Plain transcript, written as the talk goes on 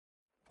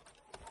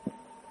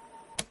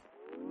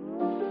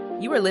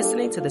You are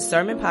listening to the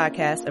Sermon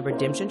Podcast of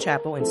Redemption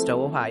Chapel in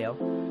Stowe, Ohio.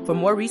 For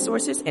more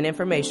resources and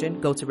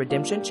information, go to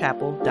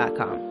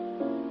redemptionchapel.com.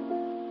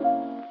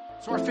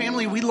 So our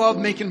family, we love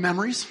making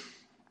memories.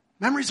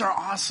 Memories are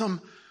awesome.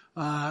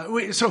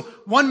 So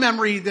one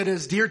memory that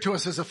is dear to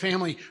us as a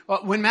family,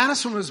 when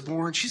Madison was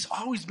born, she's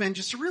always been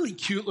just a really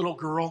cute little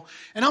girl.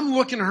 And I'm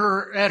looking at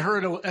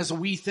her as a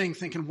wee thing,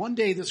 thinking one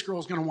day this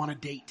girl's going to want to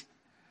date.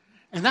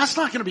 And that's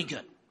not going to be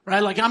good,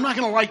 right? Like, I'm not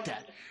going to like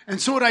that. And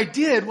so what I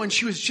did when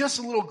she was just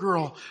a little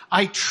girl,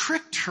 I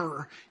tricked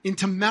her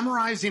into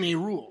memorizing a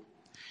rule.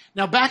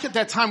 Now, back at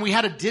that time, we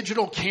had a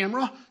digital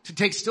camera to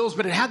take stills,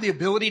 but it had the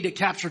ability to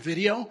capture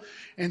video.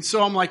 And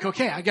so I'm like,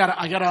 okay, I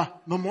gotta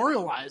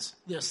memorialize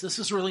this. This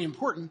is really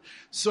important.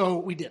 So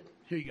we did.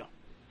 Here you go.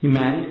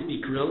 Maddie,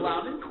 speak real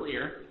loud and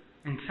clear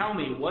and tell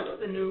me, what's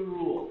the new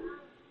rule?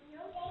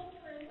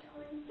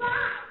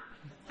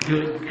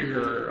 Good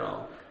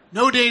girl.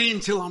 No dating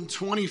until I'm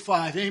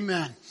 25.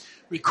 Amen.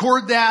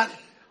 Record that.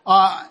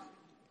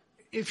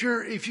 If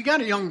you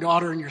got a young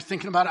daughter and you're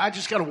thinking about it, I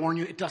just gotta warn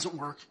you, it doesn't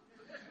work.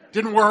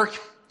 Didn't work.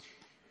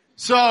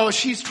 So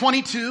she's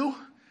 22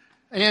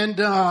 and,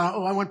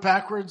 I went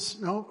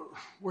backwards. No,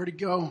 where'd it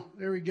go?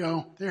 There we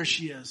go. There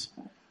she is.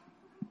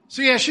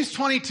 So yeah, she's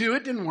 22.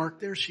 It didn't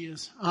work. There she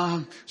is.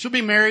 She'll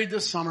be married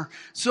this summer.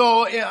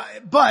 So,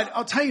 but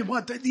I'll tell you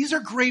what, these are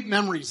great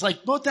memories.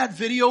 Like both that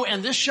video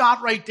and this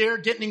shot right there,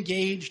 getting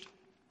engaged.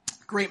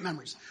 Great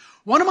memories.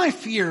 One of my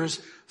fears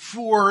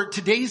for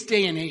today's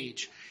day and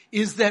age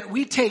is that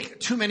we take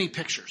too many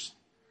pictures,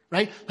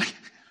 right? Like,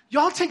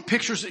 y'all take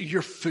pictures of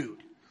your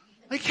food.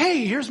 Like,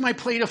 hey, here's my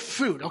plate of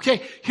food.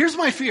 Okay, here's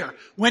my fear.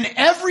 When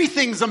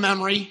everything's a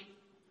memory,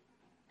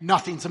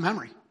 nothing's a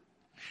memory.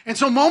 And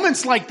so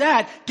moments like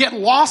that get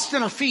lost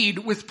in a feed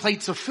with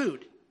plates of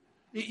food.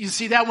 You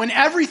see that? When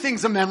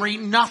everything's a memory,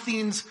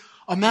 nothing's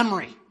a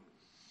memory.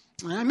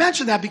 And I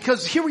mention that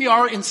because here we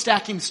are in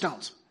stacking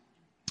stones.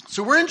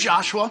 So we're in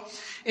Joshua,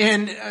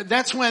 and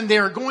that's when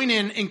they're going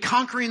in and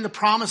conquering the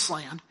promised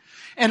land.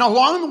 And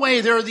along the way,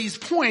 there are these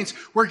points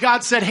where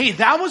God said, hey,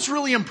 that was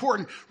really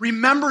important.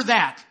 Remember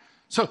that.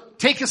 So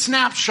take a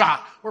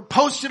snapshot or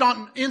post it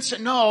on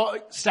Instant. No,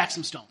 stack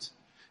some stones.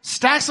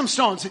 Stack some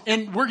stones.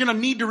 And we're going to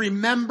need to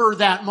remember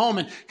that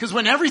moment. Because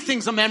when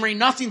everything's a memory,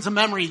 nothing's a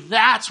memory.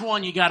 That's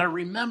one you got to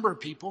remember,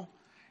 people.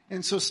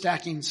 And so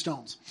stacking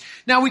stones.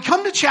 Now we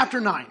come to chapter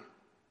 9.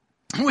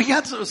 We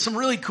got some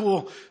really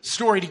cool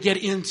story to get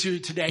into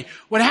today.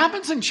 What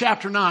happens in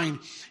chapter 9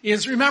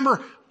 is,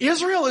 remember,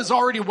 Israel has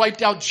already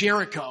wiped out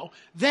Jericho.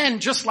 Then,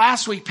 just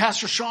last week,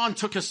 Pastor Sean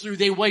took us through,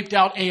 they wiped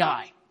out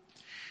Ai.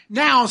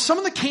 Now, some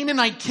of the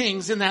Canaanite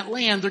kings in that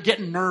land, they're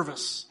getting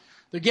nervous.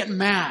 They're getting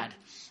mad.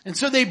 And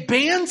so they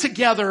band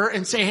together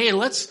and say, hey,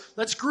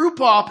 let's group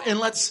up and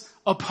let's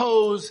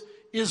oppose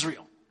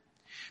Israel.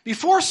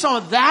 Before some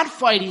of that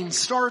fighting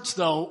starts,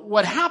 though,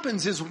 what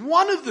happens is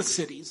one of the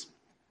cities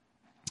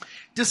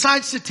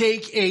decides to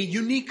take a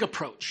unique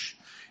approach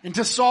and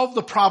to solve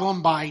the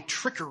problem by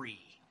trickery.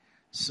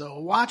 So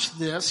watch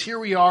this. Here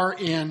we are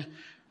in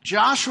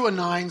Joshua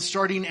 9,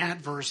 starting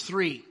at verse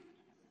 3.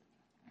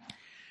 It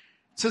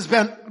says,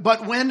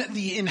 but when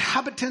the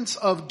inhabitants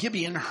of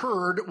Gibeon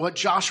heard what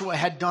Joshua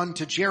had done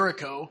to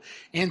Jericho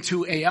and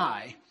to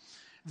Ai,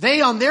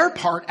 they on their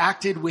part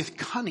acted with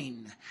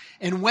cunning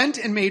and went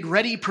and made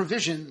ready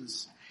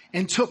provisions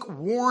and took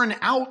worn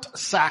out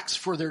sacks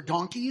for their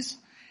donkeys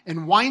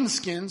and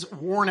wineskins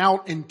worn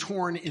out and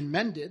torn and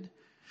mended,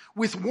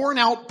 with worn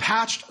out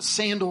patched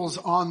sandals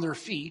on their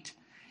feet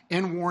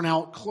and worn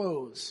out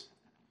clothes.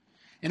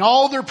 And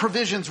all their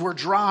provisions were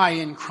dry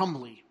and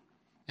crumbly.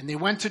 And they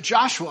went to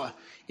Joshua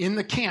in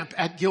the camp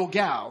at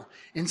Gilgal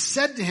and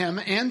said to him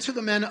and to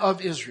the men of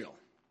Israel,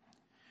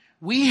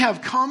 we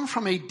have come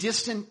from a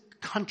distant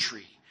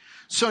country,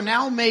 so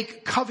now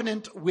make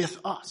covenant with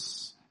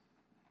us.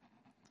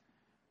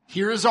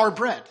 Here is our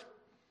bread.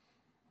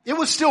 It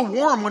was still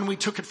warm when we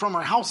took it from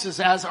our houses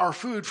as our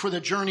food for the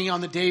journey on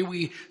the day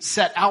we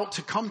set out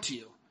to come to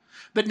you.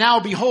 But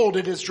now, behold,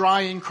 it is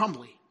dry and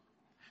crumbly.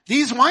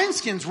 These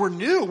wineskins were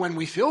new when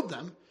we filled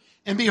them,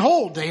 and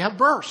behold, they have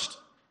burst.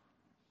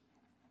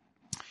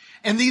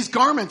 And these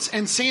garments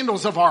and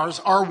sandals of ours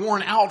are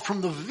worn out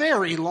from the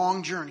very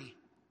long journey.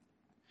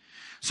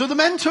 So the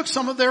men took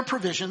some of their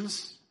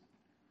provisions,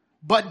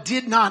 but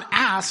did not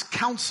ask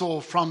counsel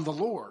from the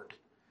Lord.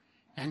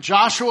 And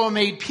Joshua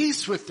made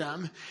peace with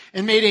them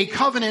and made a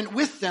covenant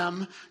with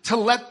them to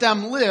let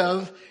them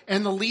live.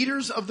 And the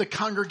leaders of the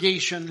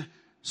congregation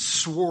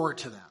swore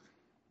to them.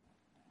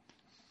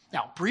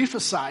 Now, brief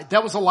aside,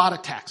 that was a lot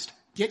of text.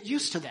 Get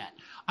used to that.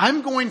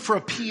 I'm going for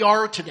a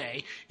PR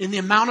today in the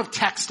amount of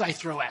text I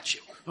throw at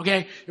you.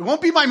 Okay? It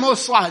won't be my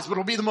most slides, but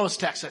it'll be the most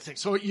text, I think.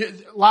 So,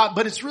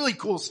 but it's really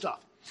cool stuff.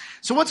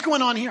 So what's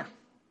going on here?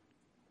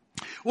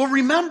 Well,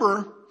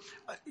 remember,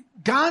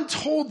 God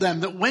told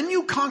them that when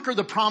you conquer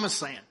the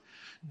promised land,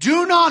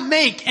 do not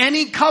make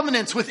any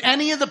covenants with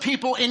any of the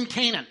people in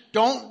Canaan.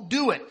 Don't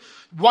do it.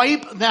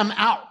 Wipe them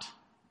out.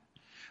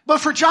 But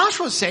for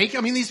Joshua's sake,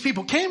 I mean, these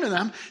people came to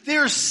them. They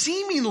are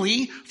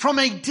seemingly from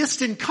a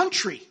distant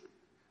country.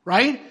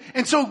 right?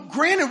 And so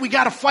granted, we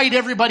got to fight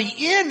everybody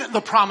in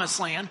the promised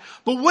land,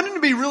 but wouldn't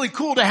it be really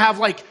cool to have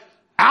like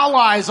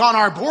allies on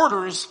our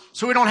borders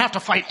so we don't have to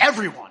fight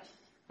everyone,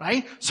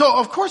 right? So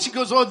of course he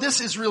goes, oh, this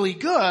is really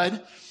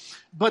good.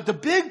 But the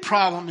big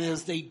problem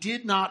is they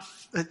did not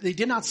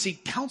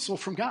seek counsel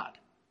from God.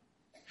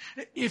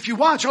 If you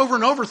watch over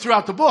and over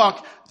throughout the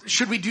book,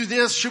 should we do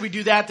this? Should we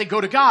do that? They go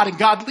to God, and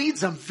God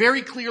leads them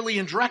very clearly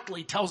and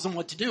directly, tells them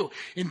what to do.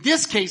 In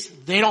this case,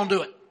 they don't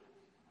do it.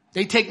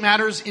 They take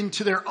matters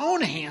into their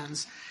own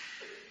hands,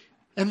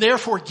 and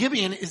therefore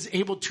Gibeon is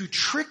able to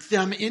trick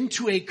them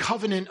into a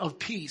covenant of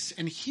peace.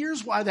 And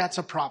here's why that's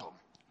a problem.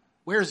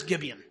 Where's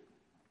Gibeon?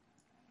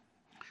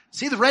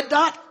 See the red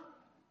dot?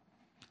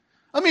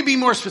 Let me be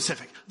more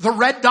specific. The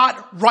red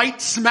dot right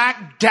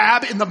smack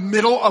dab in the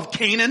middle of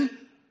Canaan.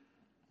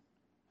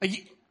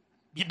 Like,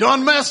 you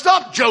done messed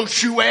up,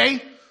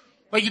 Joshua.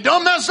 Like, you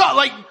done messed up.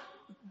 Like,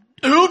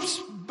 oops,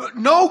 but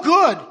no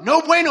good.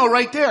 No bueno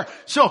right there.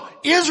 So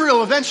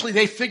Israel, eventually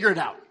they figure it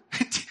out.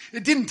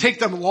 It didn't take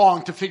them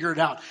long to figure it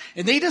out.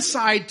 And they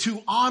decide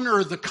to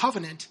honor the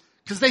covenant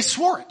because they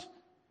swore it.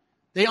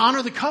 They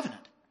honor the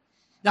covenant.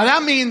 Now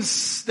that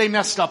means they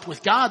messed up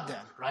with God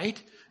then,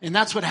 right? And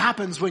that's what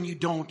happens when you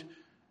don't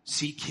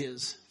seek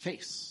his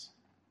face.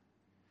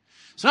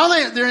 So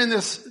now they're in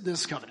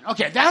this covenant.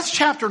 Okay, that's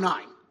chapter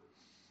 9.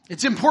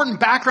 It's important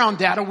background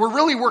data. We're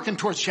really working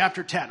towards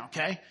chapter 10,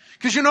 okay?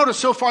 Because you notice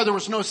so far there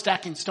was no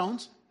stacking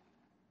stones.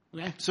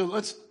 Okay, so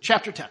let's,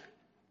 chapter 10.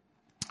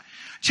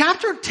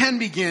 Chapter 10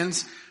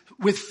 begins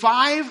with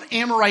 5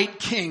 Amorite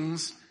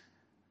kings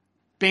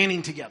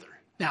banding together.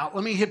 Now,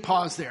 let me hit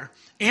pause there.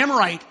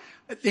 The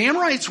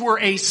Amorites were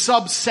a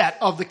subset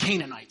of the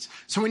Canaanites.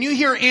 So when you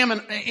hear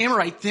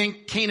Amorite,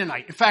 think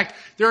Canaanite. In fact,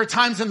 there are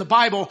times in the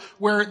Bible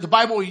where the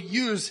Bible will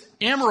use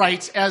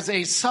Amorites as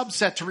a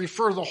subset to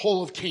refer to the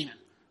whole of Canaan.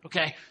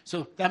 Okay?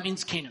 So that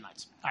means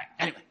Canaanites. All right,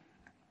 anyway.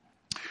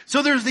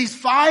 So there's these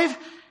 5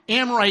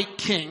 Amorite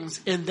kings,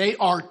 and they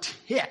are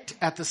ticked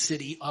at the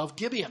city of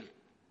Gibeon.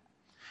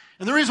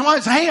 And the reason why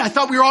is, hey, I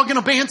thought we were all going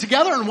to band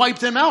together and wipe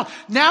them out.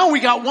 Now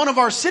we got one of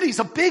our cities,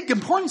 a big,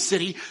 important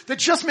city, that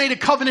just made a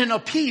covenant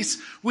of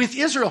peace with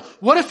Israel.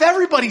 What if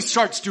everybody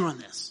starts doing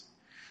this?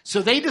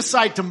 So they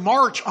decide to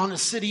march on the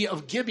city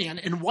of Gibeon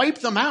and wipe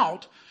them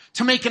out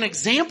to make an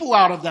example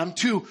out of them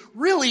to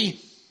really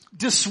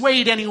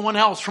dissuade anyone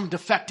else from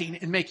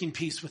defecting and making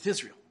peace with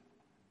Israel.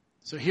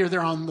 So here they're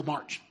on the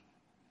march.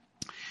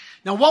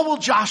 Now what will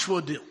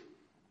Joshua do?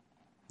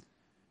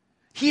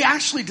 He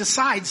actually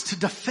decides to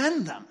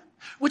defend them,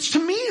 which to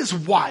me is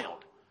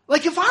wild.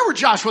 Like if I were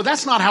Joshua,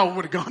 that's not how it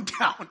would have gone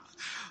down.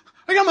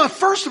 Like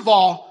first of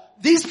all,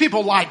 these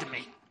people lied to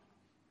me.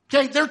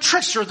 Okay, they're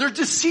tricksters, they're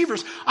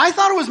deceivers. I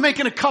thought I was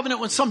making a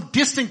covenant with some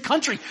distant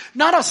country,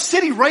 not a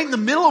city right in the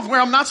middle of where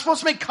I'm not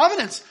supposed to make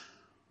covenants.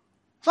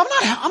 So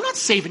I'm not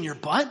saving your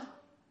butt.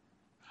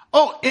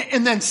 Oh,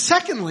 and then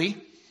secondly,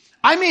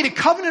 I made a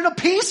covenant of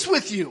peace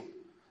with you.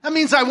 That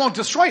means I won't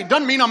destroy you. It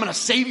doesn't mean I'm going to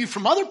save you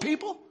from other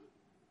people.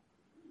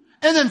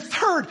 And then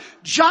third,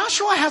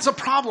 Joshua has a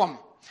problem.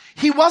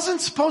 He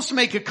wasn't supposed to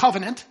make a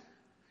covenant.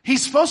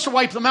 He's supposed to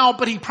wipe them out,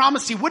 but he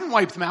promised he wouldn't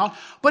wipe them out.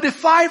 But if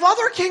 5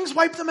 other kings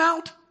wipe them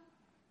out,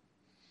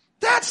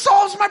 that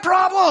solves my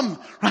problem,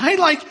 right?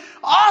 Like,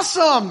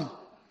 awesome.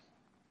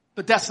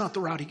 But that's not the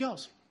route he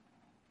goes.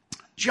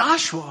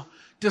 Joshua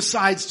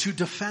decides to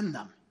defend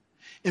them.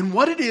 And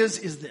what it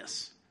is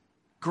this: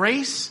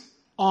 grace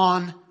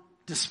on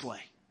display.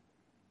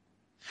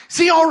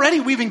 See, already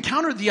we've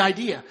encountered the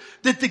idea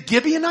that the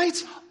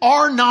Gibeonites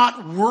are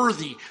not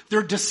worthy.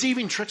 They're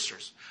deceiving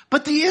tricksters.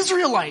 But the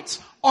Israelites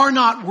are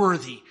not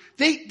worthy.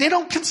 They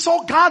don't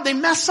consult God. They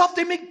mess up.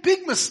 They make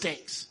big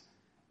mistakes.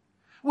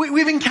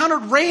 We've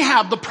encountered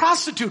Rahab, the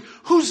prostitute,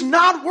 who's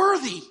not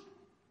worthy.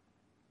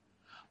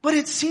 But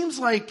it seems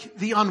like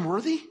the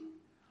unworthy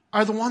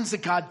are the ones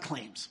that God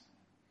claims.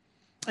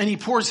 And he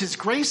pours his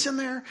grace in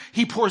there.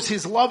 He pours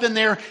his love in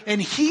there.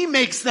 And he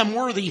makes them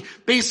worthy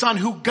based on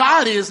who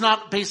God is,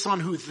 not based on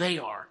who they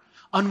are.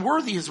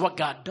 Unworthy is what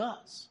God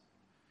does.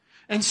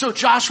 And so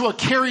Joshua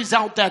carries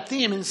out that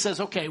theme and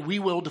says, okay, we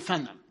will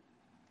defend them.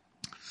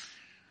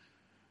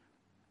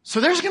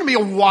 So there's going to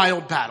be a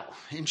wild battle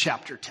in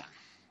chapter 10.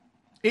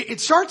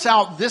 It starts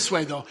out this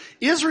way, though.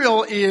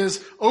 Israel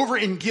is over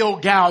in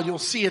Gilgal. You'll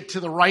see it to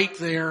the right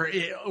there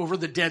over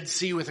the Dead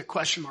Sea with a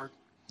question mark.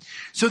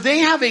 So they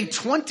have a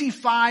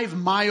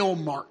 25-mile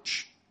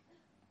march.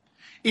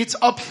 It's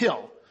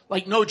uphill,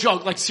 like no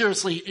joke, like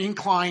seriously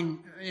incline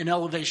in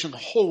elevation the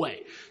whole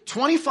way.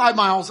 25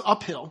 miles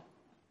uphill.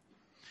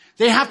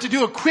 They have to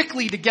do it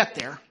quickly to get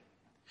there,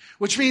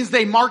 which means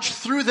they march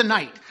through the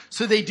night.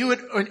 So they do it,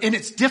 and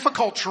it's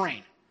difficult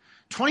terrain.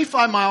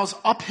 25 miles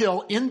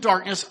uphill in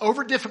darkness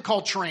over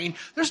difficult terrain.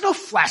 There's no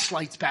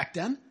flashlights back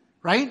then,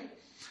 right?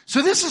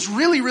 So this is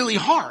really, really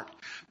hard.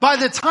 By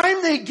the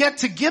time they get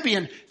to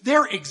Gibeon,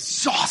 they're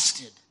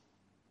exhausted.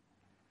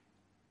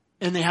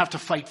 And they have to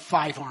fight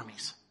 5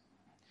 armies.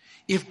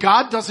 If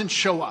God doesn't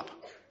show up,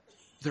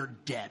 they're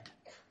dead.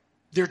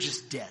 They're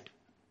just dead.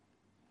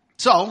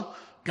 So,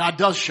 God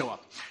does show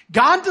up.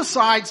 God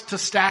decides to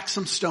stack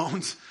some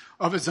stones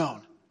of his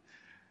own.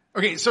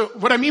 Okay, so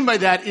what I mean by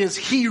that is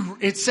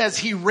it says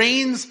he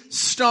rains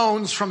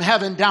stones from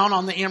heaven down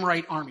on the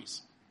Amorite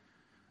armies.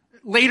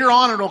 Later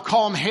on it'll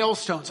call them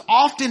hailstones.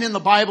 Often in the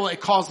Bible it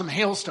calls them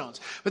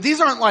hailstones. But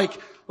these aren't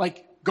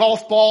like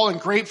golf ball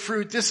and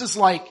grapefruit. This is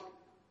like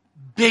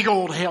big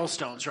old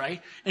hailstones,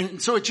 right?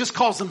 And so it just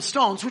calls them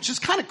stones, which is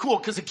kind of cool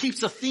because it keeps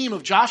the theme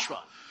of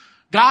Joshua.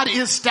 God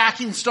is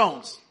stacking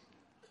stones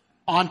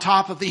on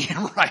top of the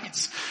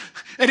Amorites.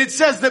 And it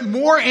says that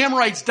more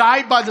Amorites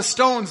died by the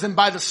stones than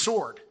by the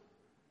sword.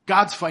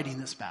 God's fighting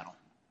this battle.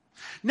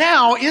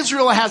 Now,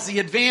 Israel has the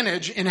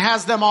advantage and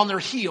has them on their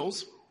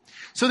heels.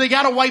 So they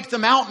got to wipe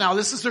them out now.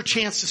 This is their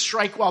chance to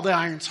strike while the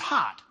iron's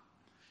hot.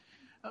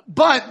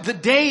 But the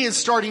day is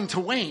starting to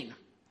wane.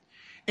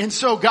 And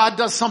so God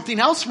does something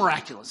else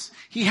miraculous.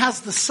 He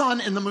has the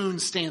sun and the moon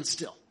stand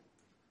still.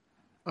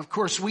 Of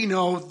course, we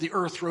know the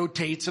earth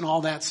rotates and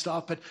all that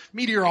stuff, but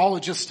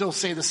meteorologists still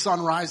say the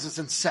sun rises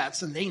and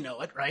sets, and they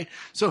know it, right?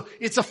 So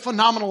it's a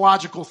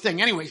phenomenological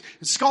thing. Anyways,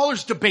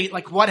 scholars debate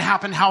like what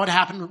happened, how it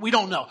happened. We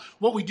don't know.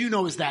 What we do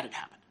know is that it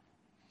happened.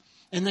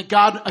 And that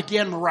God,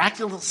 again,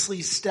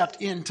 miraculously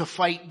stepped in to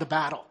fight the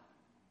battle.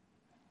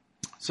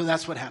 So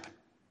that's what happened.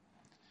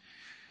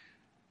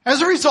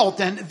 As a result,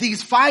 then,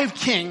 these 5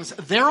 kings,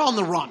 they're on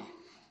the run.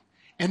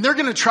 And they're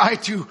going to try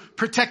to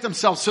protect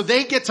themselves. So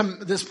they get to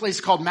this place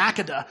called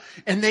Makkedah,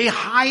 and they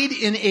hide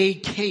in a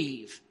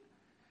cave.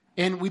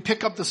 And we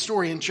pick up the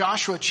story in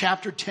Joshua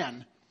chapter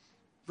 10,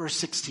 verse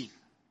 16.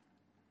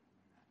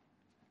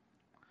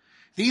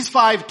 These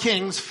 5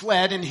 kings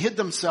fled and hid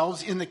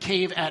themselves in the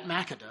cave at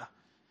Makkedah.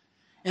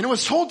 And it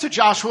was told to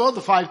Joshua,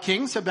 the 5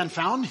 kings have been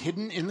found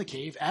hidden in the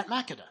cave at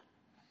Makkedah.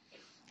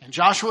 And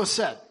Joshua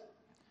said,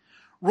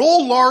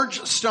 roll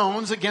large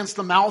stones against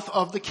the mouth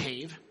of the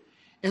cave,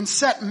 and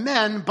set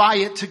men by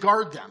it to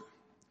guard them.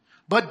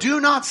 But do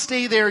not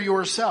stay there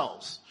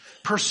yourselves.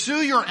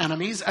 Pursue your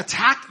enemies,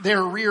 attack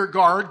their rear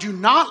guard, do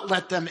not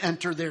let them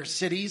enter their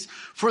cities,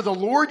 for the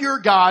Lord your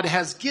God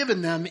has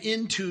given them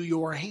into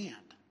your hand.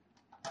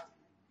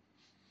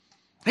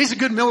 He's a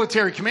good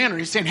military commander.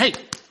 He's saying, hey,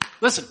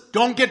 listen,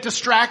 don't get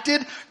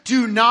distracted.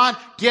 Do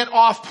not get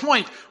off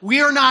point.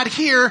 We are not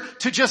here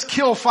to just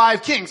kill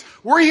 5 kings.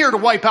 We're here to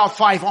wipe out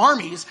 5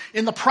 armies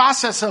in the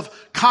process of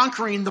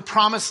conquering the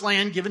promised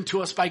land given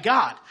to us by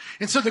God.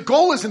 And so the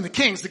goal isn't the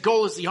kings, the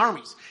goal is the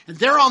armies. And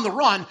they're on the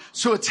run,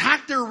 so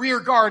attack their rear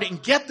guard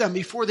and get them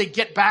before they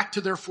get back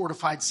to their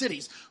fortified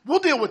cities. We'll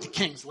deal with the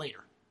kings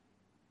later.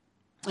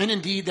 And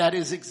indeed, that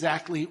is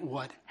exactly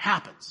what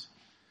happens.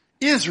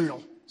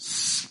 Israel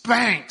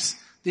spanks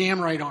the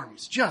Amorite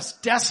armies,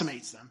 just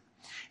decimates them.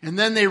 And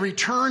then they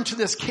return to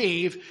this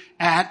cave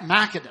at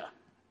Makkedah.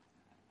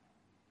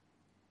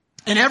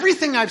 And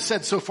everything I've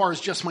said so far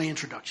is just my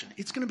introduction.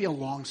 It's going to be a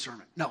long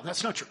sermon. No,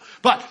 that's not true.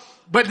 But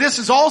this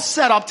is all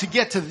set up to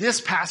get to this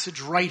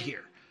passage right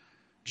here.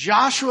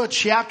 Joshua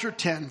chapter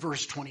 10,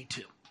 verse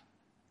 22. It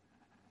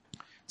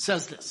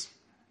says this.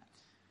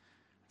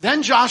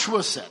 Then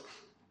Joshua said,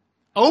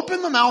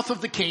 open the mouth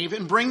of the cave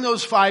and bring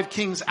those 5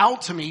 kings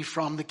out to me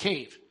from the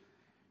cave.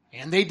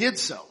 And they did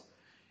so,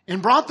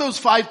 and brought those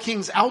 5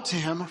 kings out to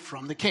him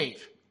from the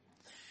cave.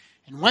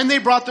 And when they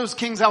brought those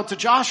kings out to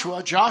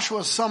Joshua,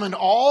 Joshua summoned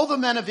all the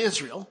men of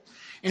Israel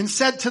and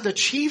said to the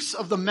chiefs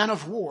of the men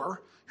of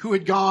war who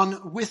had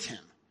gone with him,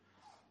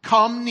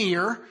 come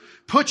near,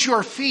 put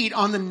your feet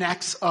on the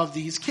necks of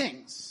these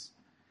kings.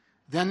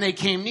 Then they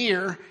came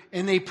near,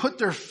 and they put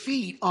their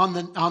feet on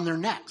their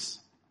necks.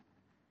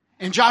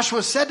 And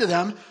Joshua said to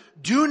them,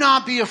 do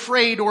not be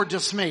afraid or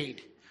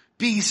dismayed.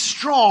 Be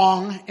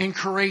strong and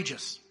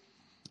courageous,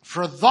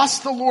 for thus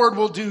the Lord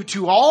will do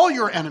to all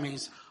your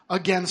enemies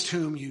against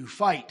whom you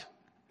fight.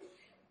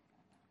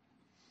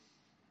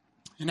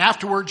 And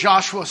afterward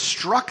Joshua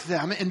struck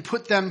them and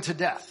put them to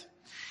death,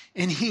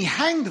 and he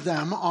hanged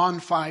them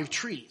on 5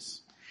 trees.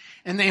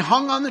 And they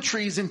hung on the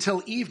trees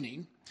until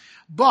evening,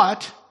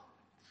 but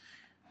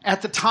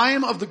at the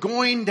time of the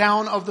going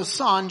down of the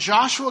sun,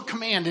 Joshua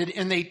commanded,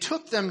 and they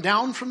took them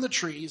down from the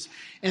trees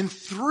and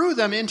threw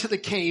them into the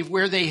cave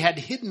where they had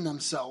hidden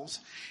themselves.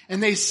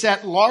 And they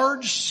set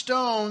large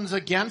stones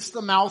against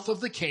the mouth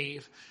of the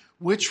cave,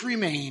 which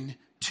remain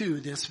to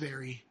this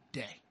very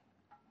day.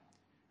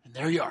 And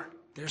there you are.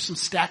 There's some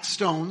stacked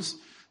stones.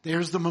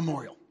 There's the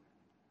memorial.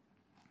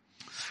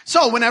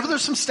 So whenever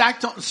there's some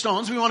stacked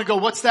stones, we want to go,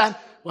 what's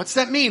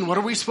that mean? What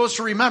are we supposed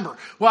to remember?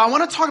 Well, I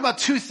want to talk about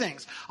 2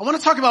 things. I want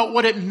to talk about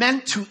what it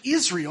meant to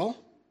Israel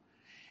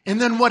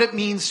and then what it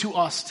means to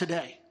us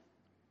today.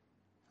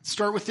 Let's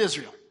start with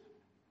Israel.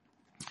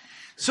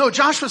 So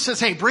Joshua says,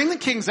 hey, bring the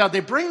kings out. They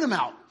bring them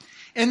out.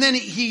 And then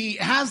he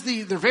has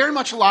they're very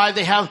much alive.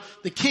 They have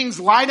the kings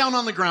lie down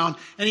on the ground,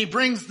 and he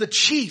brings the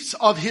chiefs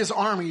of his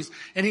armies,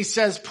 and he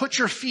says, put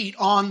your feet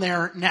on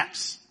their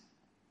necks.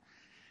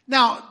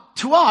 Now,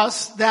 to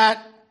us,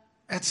 that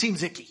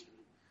seems icky.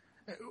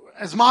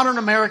 As modern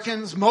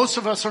Americans, most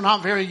of us are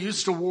not very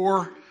used to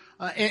war.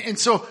 And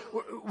so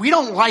we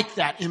don't like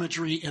that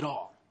imagery at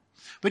all.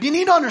 But you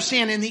need to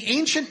understand, in the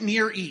ancient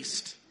Near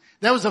East,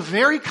 That was a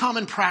very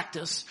common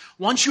practice.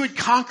 Once you had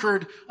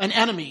conquered an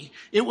enemy,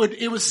 it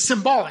was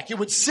symbolic. It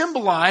would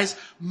symbolize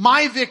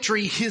my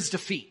victory, his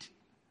defeat.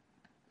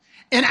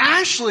 And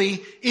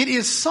actually, it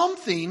is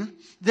something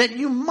that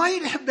you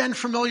might have been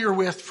familiar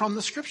with from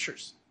the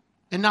scriptures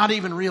and not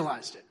even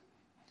realized it.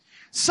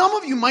 Some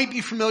of you might be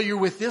familiar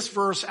with this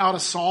verse out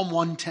of Psalm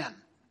 110.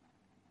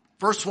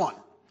 Verse 1.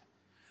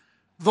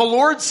 The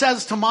Lord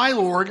says to my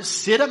Lord,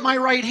 sit at my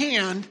right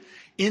hand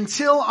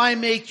until I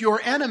make your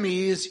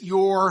enemies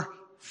your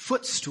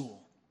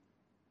footstool.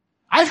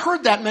 I've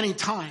heard that many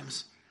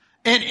times.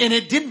 And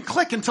it didn't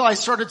click until I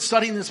started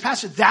studying this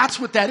passage. That's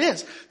what that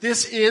is.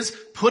 This is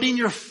putting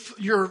your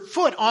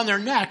foot on their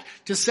neck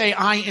to say,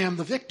 I am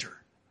the victor.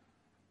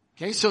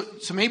 Okay, so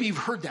maybe you've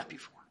heard that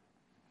before.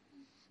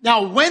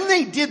 Now, when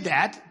they did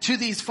that to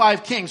these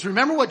 5 kings,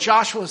 remember what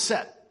Joshua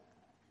said.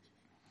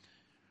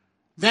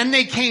 Then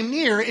they came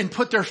near and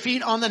put their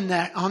feet on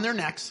their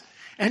necks.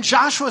 And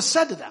Joshua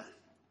said to them,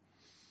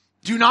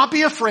 do not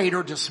be afraid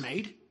or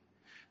dismayed.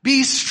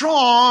 Be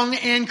strong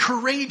and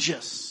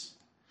courageous.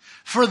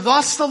 For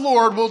thus the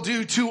Lord will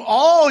do to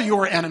all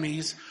your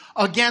enemies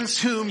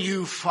against whom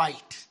you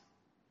fight.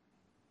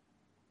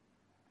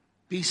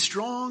 Be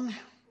strong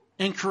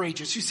and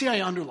courageous. You see,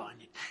 I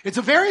underlined it. It's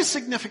a very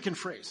significant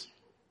phrase.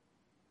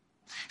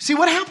 See,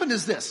 what happened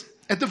is this.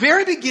 At the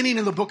very beginning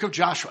of the book of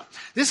Joshua,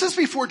 this is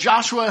before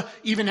Joshua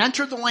even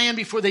entered the land,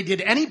 before they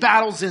did any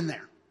battles in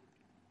there.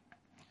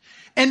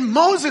 And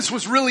Moses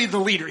was really the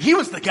leader. He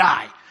was the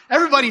guy.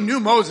 Everybody knew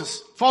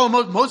Moses. Follow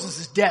Moses. Moses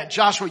is dead.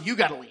 Joshua, you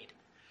got to lead.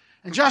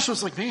 And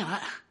Joshua's like, man,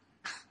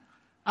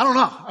 I don't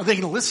know. Are they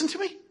going to listen to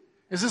me?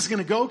 Is this going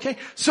to go okay?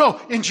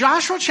 So in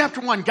Joshua chapter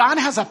 1, God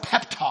has a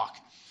pep talk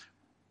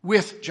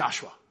with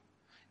Joshua.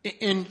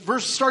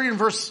 Starting in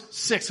verse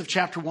 6 of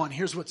chapter 1,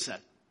 here's what's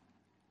said.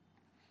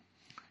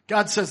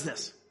 God says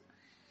this,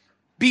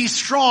 be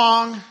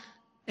strong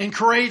and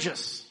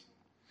courageous,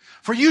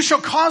 for you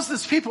shall cause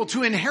this people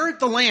to inherit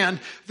the land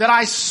that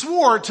I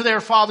swore to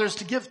their fathers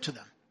to give to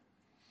them.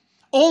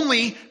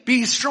 Only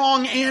be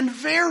strong and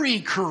very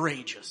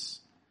courageous,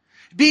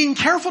 being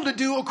careful to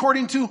do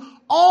according to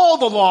all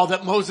the law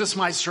that Moses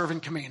my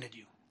servant commanded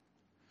you.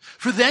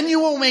 For then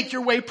you will make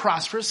your way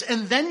prosperous,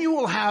 and then you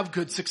will have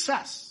good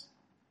success.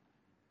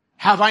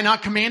 Have I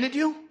not commanded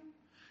you?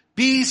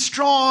 Be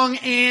strong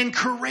and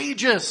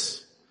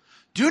courageous.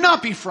 Do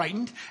not be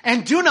frightened,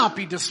 and do not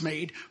be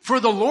dismayed, for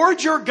the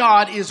Lord your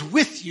God is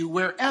with you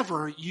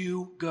wherever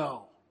you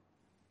go.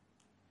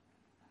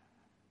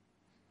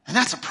 And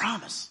that's a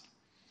promise.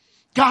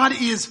 God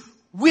is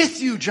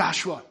with you,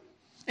 Joshua.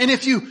 And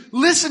if you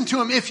listen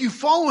to him, if you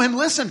follow him,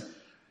 listen,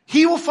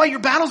 he will fight your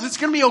battles. It's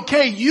going to be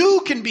okay.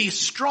 You can be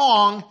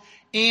strong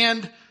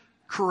and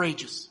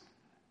courageous.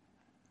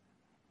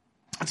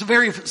 It's a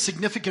very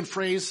significant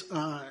phrase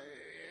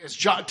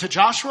to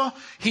Joshua.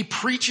 He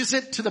preaches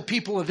it to the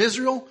people of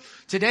Israel.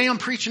 Today I'm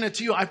preaching it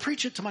to you. I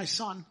preach it to my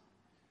son.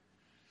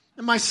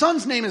 And my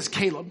son's name is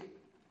Caleb.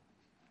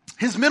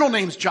 His middle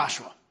name's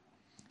Joshua.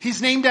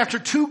 He's named after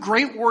 2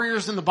 great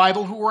warriors in the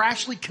Bible who were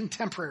actually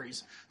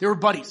contemporaries. They were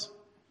buddies.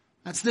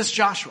 That's this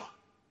Joshua.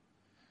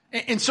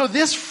 And so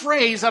this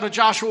phrase out of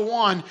Joshua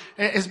 1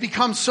 has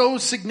become so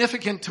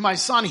significant to my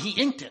son, he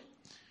inked it.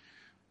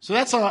 So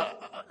that's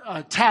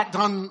a tat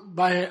done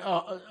by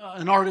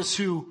an artist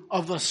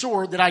of the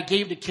sword that I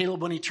gave to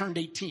Caleb when he turned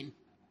 18.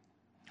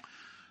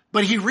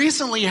 But he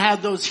recently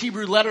had those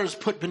Hebrew letters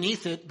put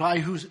beneath it by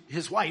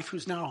his wife,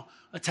 who's now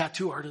a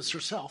tattoo artist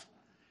herself.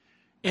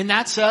 And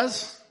that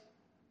says,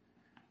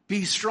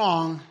 be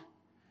strong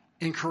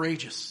and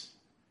courageous.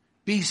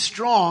 Be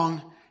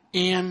strong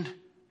and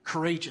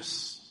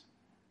courageous.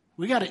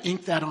 We got to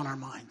ink that on our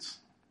minds.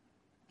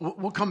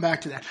 We'll come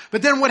back to that.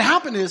 But then what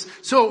happened is,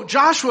 so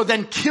Joshua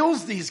then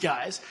kills these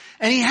guys,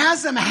 and he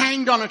has them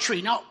hanged on a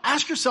tree. Now,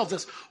 ask yourself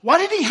this. Why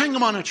did he hang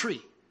them on a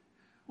tree?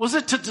 Was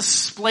it to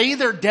display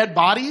their dead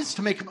bodies?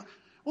 To make them?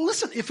 Well,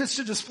 listen, if it's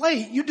to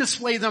display, you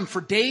display them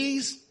for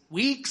days,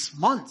 weeks,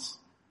 months.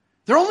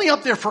 They're only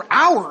up there for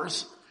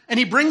hours, and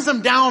he brings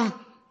them down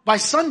by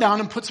sundown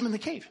and puts them in the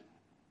cave.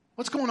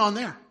 What's going on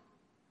there?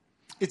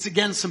 It's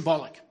again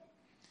symbolic.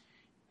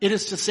 It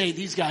is to say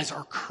these guys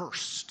are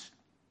cursed.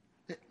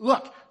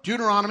 Look,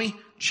 Deuteronomy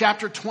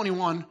chapter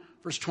 21,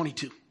 verse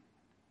 22.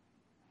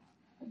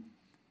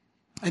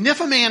 And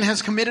if a man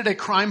has committed a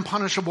crime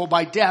punishable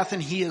by death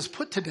and he is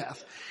put to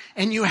death,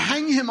 and you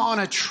hang him on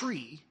a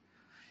tree,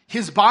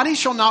 his body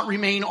shall not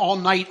remain all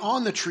night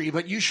on the tree,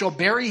 but you shall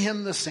bury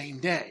him the same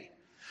day.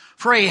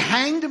 For a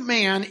hanged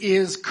man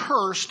is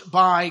cursed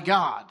by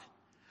God.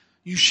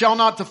 You shall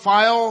not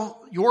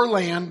defile your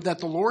land that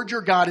the Lord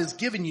your God has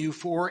given you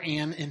for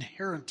an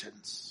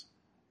inheritance.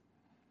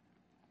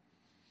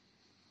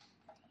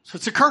 So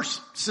it's a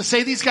curse. It's to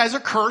say these guys are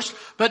cursed,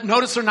 but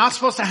notice they're not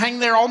supposed to hang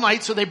there all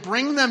night, so they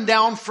bring them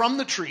down from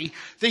the tree.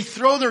 They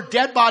throw their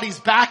dead bodies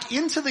back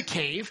into the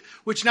cave,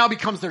 which now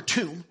becomes their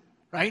tomb,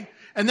 right?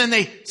 And then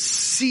they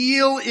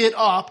seal it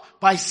up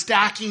by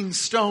stacking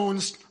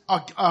stones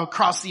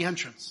across the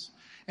entrance.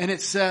 And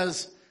it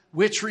says,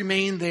 which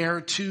remain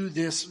there to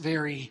this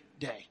very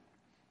day.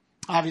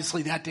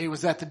 Obviously that day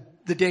was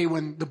the day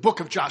when the book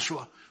of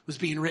Joshua was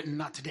being written,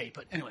 not today,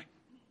 but anyway.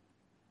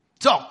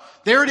 So,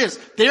 there it is.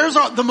 There's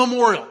the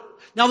memorial.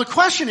 Now the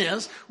question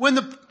is, when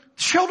the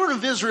children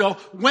of Israel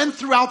went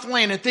throughout the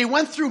land, if they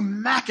went through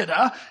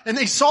Makkedah and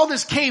they saw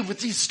this cave with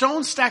these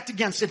stones stacked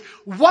against it,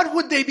 what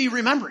would they be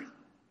remembering?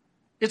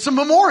 It's a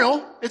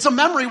memorial. It's a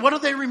memory. What are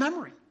they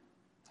remembering?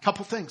 A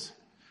couple things.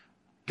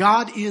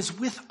 God is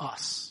with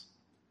us.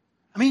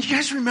 I mean, you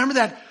guys remember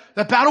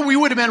that battle? We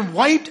would have been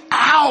wiped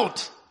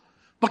out.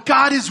 But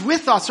God is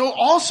with us. So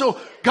also,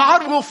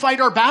 God will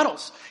fight our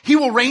battles. He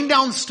will rain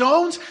down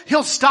stones.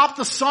 He'll stop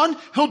the sun.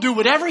 He'll do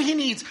whatever he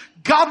needs.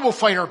 God will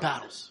fight our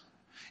battles.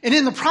 And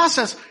in the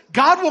process,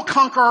 God will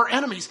conquer our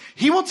enemies.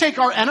 He will take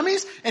our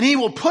enemies and he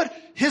will put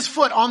his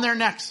foot on their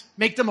necks,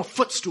 make them a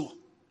footstool.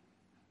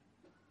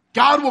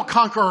 God will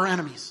conquer our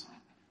enemies.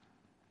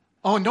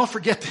 Oh, and don't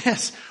forget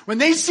this. When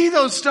they see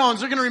those stones,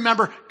 they're going to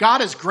remember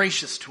God is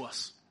gracious to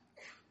us.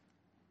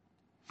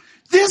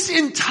 This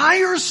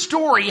entire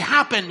story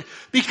happened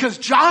because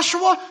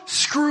Joshua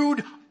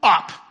screwed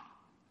up.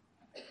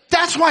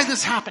 That's why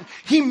this happened.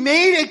 He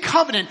made a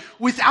covenant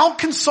without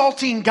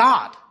consulting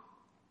God.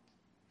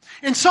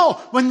 And so,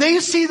 when they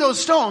see those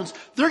stones,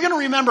 they're going to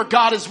remember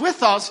God is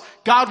with us,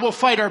 God will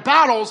fight our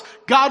battles,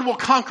 God will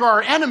conquer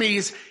our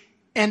enemies,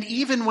 and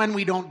even when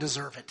we don't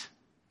deserve it.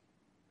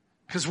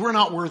 Because we're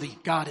not worthy,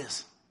 God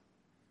is.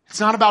 It's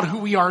not about who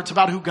we are, it's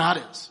about who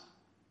God is.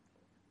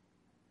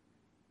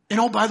 And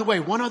oh, by the way,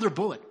 one other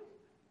bullet.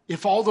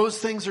 If all those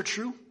things are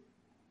true,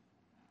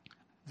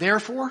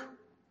 therefore,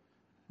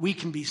 we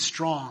can be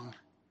strong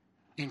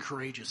and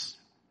courageous.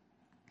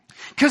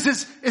 Because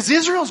as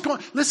Israel's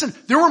going, listen,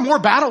 there were more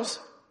battles.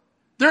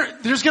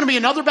 There's going to be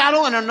another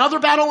battle and another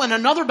battle and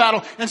another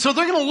battle. And so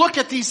they're going to look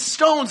at these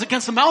stones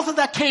against the mouth of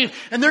that cave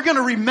and they're going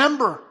to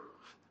remember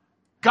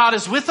God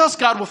is with us.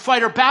 God will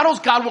fight our battles.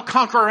 God will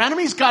conquer our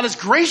enemies. God is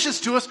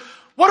gracious to us.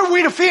 What are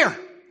we to fear?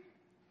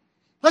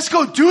 Let's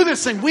go do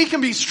this thing. We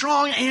can be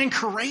strong and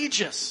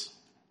courageous.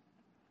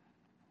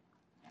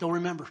 They'll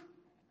remember.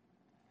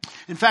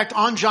 In fact,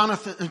 on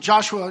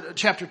Joshua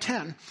chapter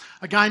 10,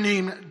 a guy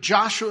named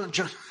Joshua,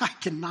 I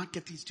cannot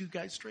get these two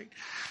guys straight.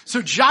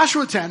 So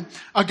Joshua 10,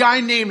 a guy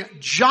named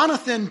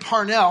Jonathan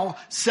Parnell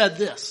said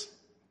this.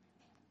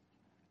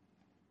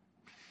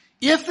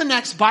 If the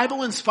next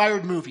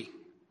Bible-inspired movie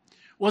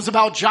was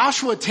about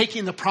Joshua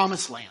taking the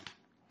promised land,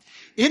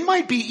 it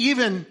might be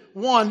even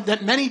one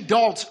that many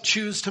adults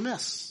choose to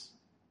miss,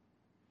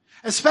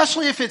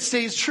 especially if it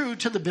stays true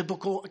to the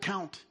biblical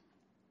account.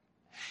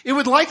 It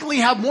would likely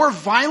have more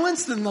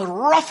violence than the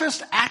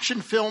roughest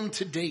action film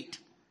to date.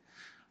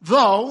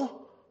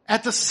 Though,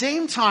 at the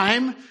same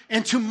time,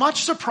 and to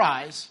much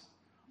surprise,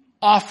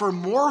 offer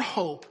more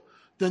hope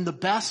than the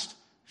best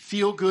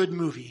feel-good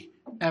movie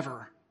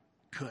ever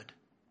could.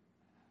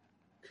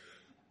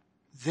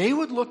 They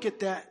would look at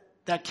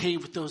that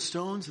cave with those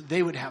stones,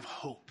 they would have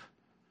hope.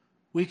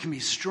 We can be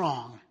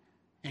strong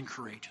and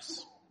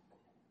courageous.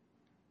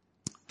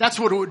 That's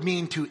what it would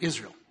mean to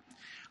Israel.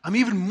 I'm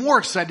even more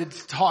excited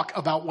to talk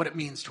about what it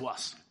means to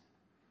us.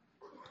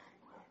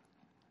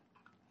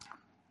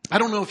 I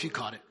don't know if you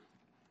caught it.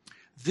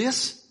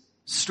 This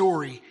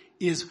story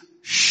is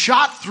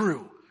shot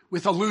through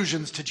with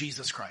allusions to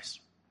Jesus Christ.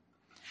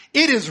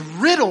 It is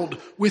riddled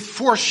with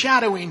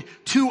foreshadowing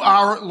to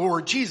our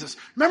Lord Jesus.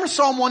 Remember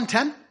Psalm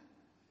 110?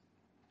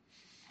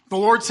 The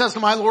Lord says to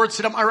my Lord,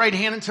 sit at my right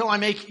hand until I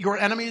make your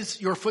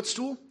enemies your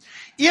footstool.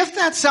 If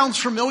that sounds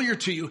familiar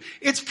to you,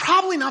 it's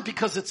probably not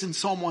because it's in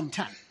Psalm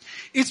 110.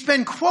 It's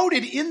been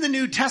quoted in the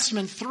New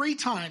Testament 3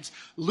 times.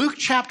 Luke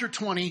chapter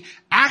 20,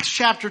 Acts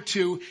chapter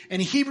 2, and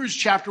Hebrews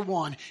chapter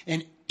 1.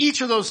 And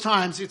each of those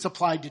times it's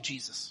applied to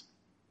Jesus.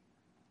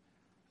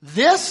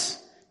 This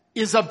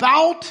is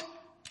about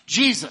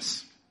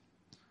Jesus.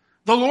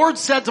 The Lord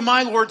said to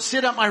my Lord,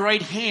 sit at my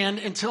right hand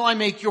until I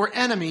make your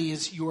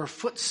enemies your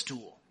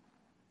footstool.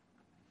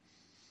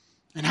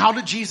 And how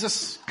did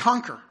Jesus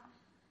conquer?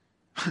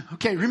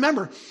 Okay,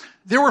 remember,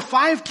 there were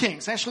 5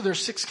 kings. Actually,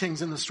 there's 6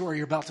 kings in the story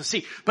you're about to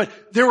see. But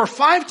there were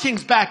 5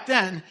 kings back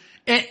then.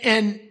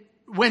 And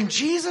when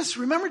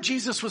remember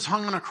Jesus was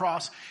hung on a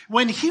cross.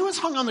 When he was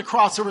hung on the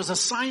cross, there was a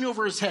sign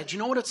over his head. You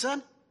know what it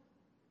said?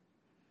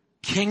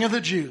 King of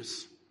the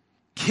Jews.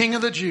 King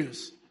of the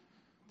Jews.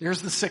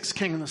 There's the 6th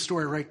king in the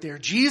story right there.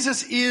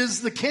 Jesus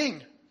is the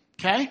king.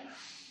 Okay?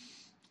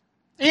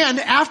 And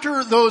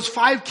after those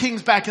 5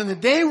 kings back in the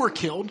day were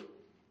killed,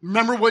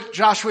 remember what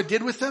Joshua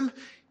did with them?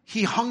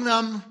 He hung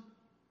them,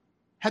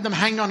 had them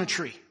hanged on a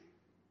tree,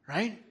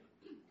 right?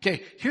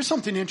 Okay, here's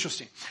something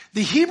interesting.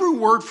 The Hebrew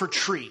word for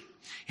tree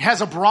has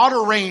a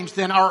broader range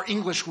than our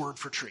English word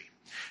for tree.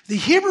 The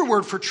Hebrew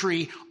word for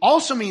tree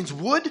also means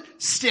wood,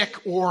 stick,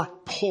 or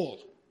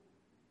pole.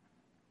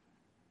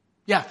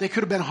 Yeah, they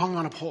could have been hung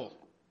on a pole,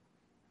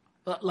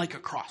 like a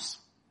cross.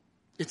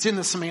 It's in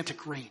the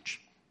semantic range.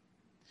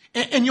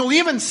 And you'll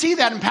even see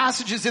that in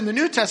passages in the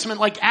New Testament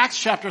like Acts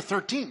chapter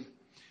 13.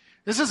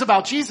 This is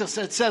about Jesus.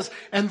 It says,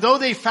 and though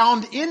they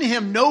found in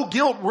him no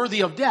guilt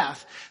worthy of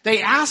death,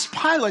 they asked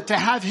Pilate to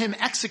have him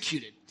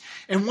executed.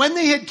 And when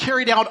they had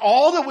carried out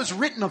all that was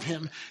written of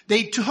him,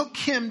 they took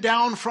him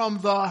down from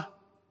the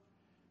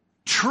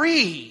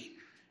tree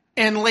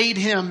and laid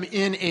him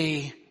in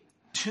a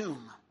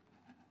tomb.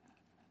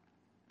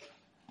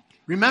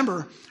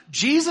 Remember,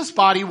 Jesus'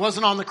 body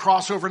wasn't on the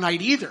cross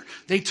overnight either.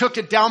 They took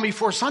it down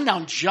before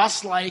sundown,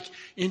 just like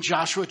in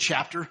Joshua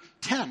chapter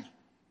 10.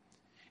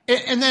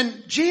 And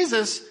then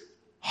Jesus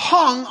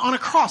hung on a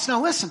cross.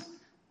 Now listen,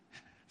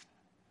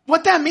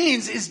 what that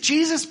means is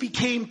Jesus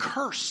became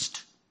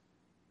cursed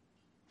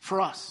for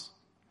us.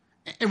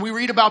 And we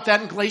read about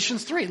that in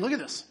Galatians 3. Look at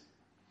this.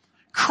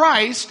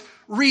 Christ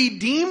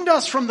redeemed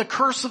us from the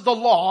curse of the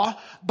law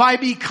by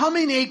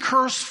becoming a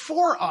curse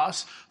for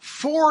us.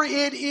 For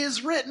it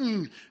is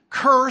written,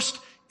 cursed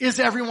is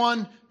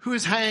everyone who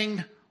is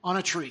hanged on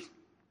a tree.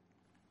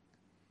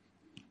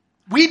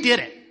 We did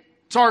it.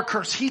 It's our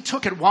curse. He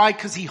took it. Why?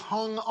 Because he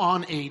hung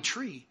on a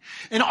tree.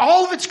 And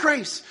all of its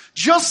grace,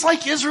 just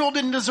like Israel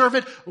didn't deserve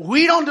it,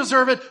 we don't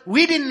deserve it,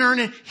 we didn't earn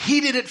it, he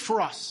did it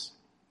for us.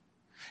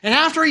 And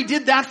after he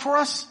did that for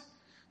us,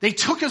 they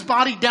took his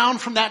body down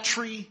from that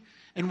tree.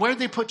 And where did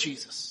they put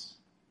Jesus?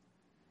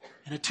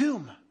 In a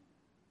tomb.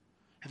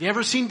 Have you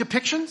ever seen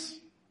depictions?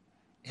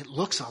 It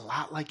looks a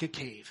lot like a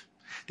cave.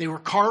 They were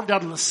carved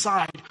out of the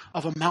side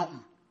of a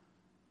mountain.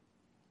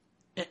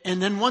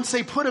 And then once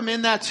they put him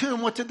in that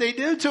tomb, what did they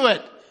do to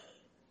it?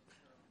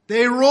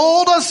 They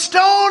rolled a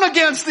stone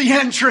against the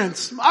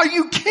entrance. Are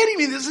you kidding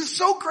me? This is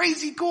so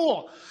crazy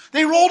cool.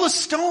 They rolled a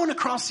stone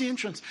across the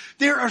entrance.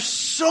 There are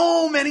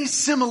so many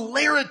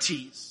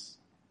similarities.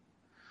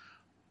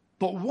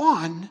 But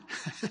one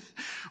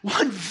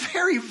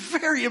very,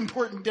 very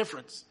important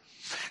difference.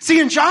 See,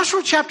 in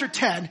Joshua chapter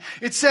 10,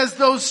 it says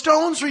those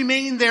stones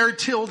remain there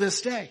till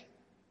this day.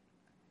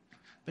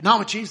 But not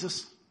with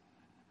Jesus.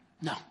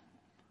 No.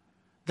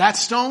 That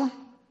stone,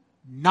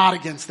 not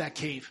against that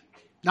cave.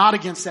 Not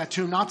against that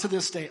tomb. Not to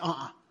this day.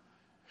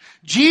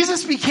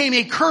 Jesus became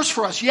a curse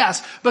for us,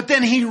 yes. But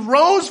then he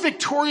rose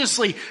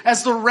victoriously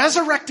as the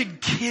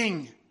resurrected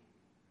king.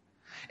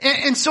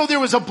 And so there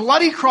was a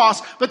bloody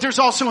cross, but there's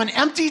also an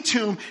empty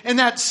tomb, and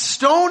that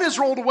stone is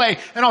rolled away.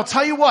 And I'll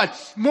tell you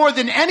what, more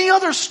than any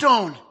other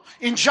stone,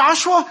 in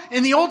Joshua,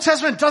 in the Old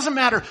Testament, it doesn't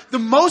matter. The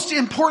most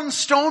important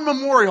stone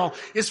memorial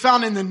is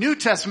found in the New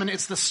Testament.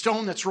 It's the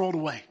stone that's rolled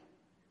away.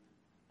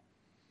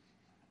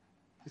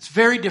 It's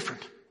very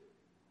different.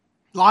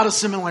 A lot of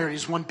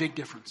similarities, one big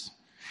difference.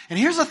 And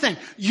here's the thing.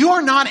 You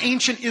are not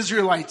ancient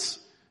Israelites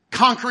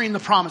conquering the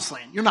promised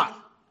land. You're not.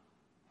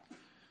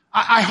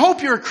 I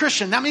hope you're a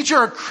Christian. That means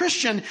you're a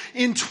Christian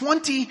in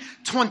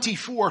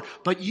 2024,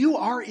 but you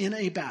are in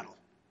a battle.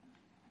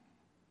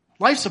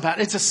 Life's a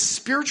battle. It's a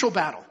spiritual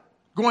battle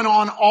going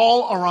on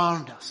all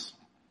around us.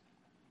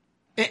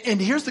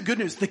 And here's the good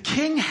news. The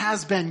king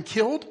has been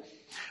killed,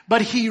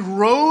 but he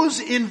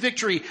rose in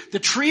victory. The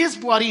tree is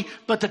bloody,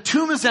 but the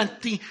tomb is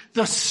empty.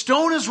 The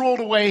stone is rolled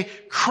away.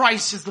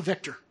 Christ is the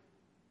victor.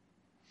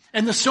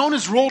 And the stone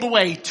is rolled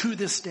away to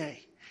this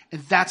day.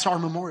 And that's our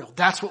memorial.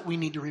 That's what we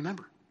need to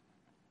remember.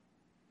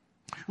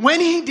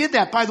 When he did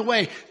that, by the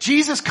way,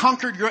 Jesus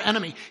conquered your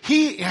enemy.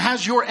 He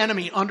has your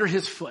enemy under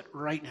his foot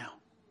right now.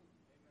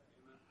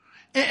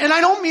 And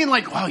I don't mean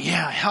like, well,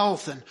 yeah,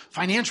 health and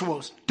financial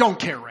woes. Don't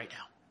care right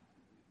now.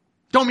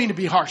 Don't mean to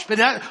be harsh, but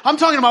I'm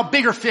talking about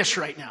bigger fish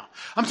right now.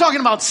 I'm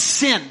talking about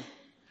sin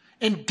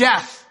and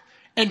death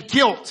and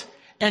guilt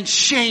and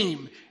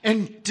shame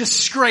and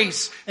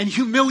disgrace and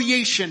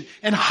humiliation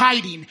and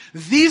hiding.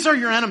 These are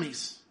your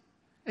enemies.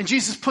 And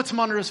Jesus puts them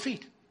under his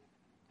feet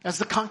as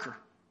the conqueror.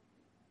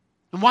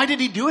 And why did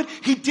he do it?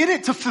 He did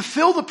it to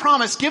fulfill the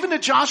promise given to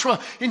Joshua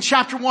in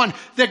chapter 1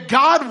 that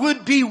God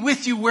would be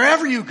with you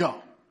wherever you go.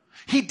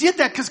 He did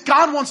that because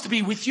God wants to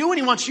be with you and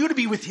he wants you to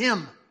be with him.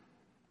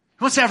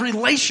 He wants to have a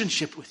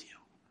relationship with you.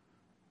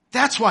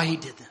 That's why he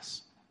did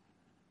this.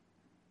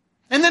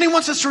 And then he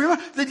wants us to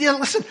remember that,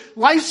 listen,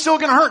 life's still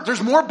going to hurt.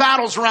 There's more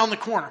battles around the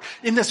corner.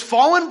 In this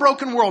fallen,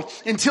 broken world,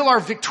 until our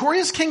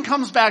victorious king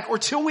comes back or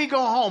till we go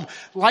home,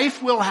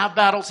 life will have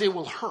battles. It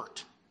will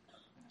hurt.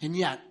 And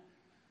yet,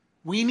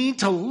 we need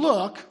to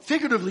look,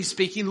 figuratively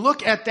speaking,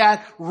 look at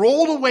that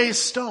rolled away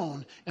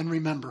stone and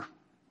remember.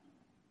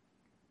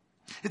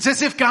 It's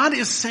as if God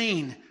is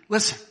saying,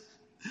 listen,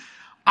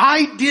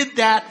 I did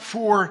that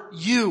for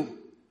you.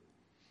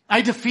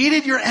 I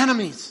defeated your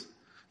enemies.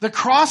 The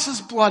cross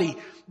is bloody.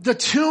 The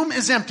tomb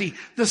is empty.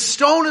 The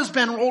stone has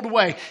been rolled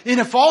away. And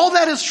if all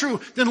that is true,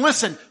 then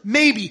listen,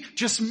 maybe,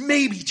 just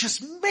maybe,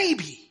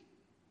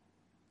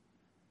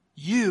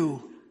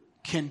 you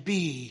can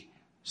be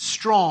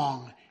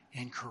strong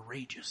and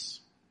courageous.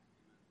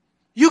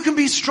 You can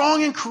be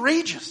strong and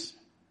courageous.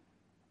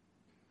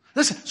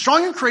 Listen,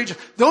 strong and courageous,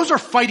 those are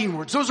fighting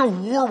words. Those are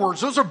war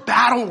words. Those are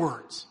battle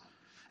words.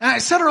 And I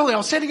said earlier,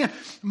 I'll say it again,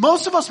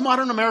 most of us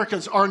modern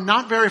Americans are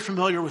not very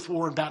familiar with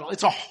war and battle.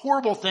 It's a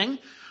horrible thing,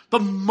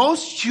 but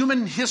most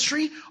human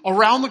history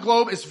around the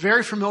globe is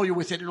very familiar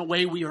with it in a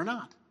way we are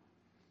not.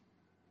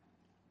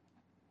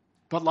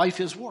 But life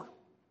is war.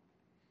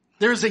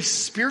 There is a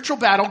spiritual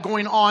battle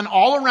going on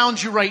all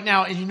around you right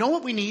now, and you know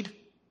what we need?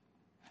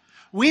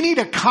 We need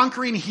a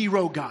conquering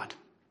hero God.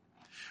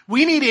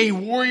 We need a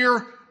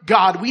warrior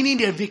God. We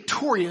need a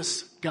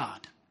victorious God.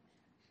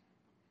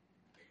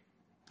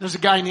 There's a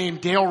guy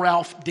named Dale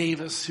Ralph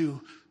Davis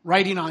who,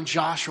 writing on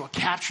Joshua,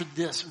 captured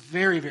this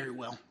very, very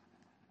well.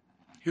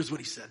 Here's what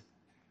he said.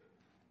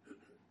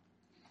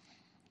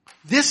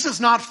 This does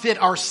not fit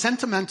our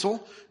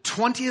sentimental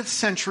 20th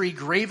century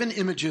graven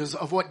images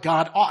of what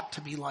God ought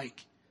to be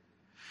like.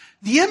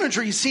 The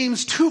imagery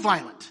seems too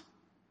violent,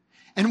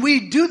 and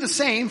we do the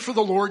same for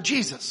the Lord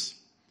Jesus,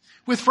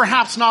 with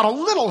perhaps not a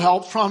little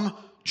help from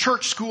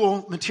church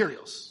school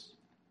materials.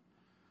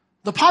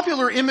 The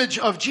popular image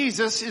of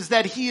Jesus is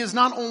that he is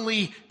not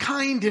only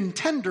kind and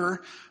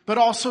tender, but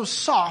also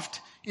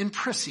soft and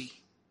prissy,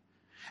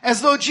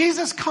 as though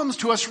Jesus comes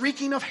to us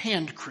reeking of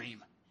hand cream.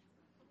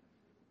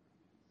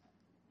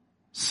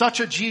 Such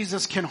a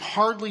Jesus can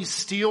hardly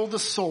steal the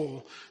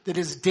soul that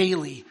is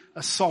daily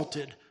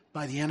assaulted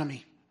by the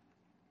enemy.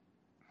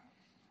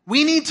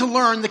 We need to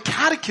learn the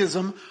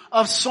catechism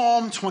of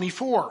Psalm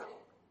 24.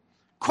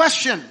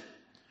 Question: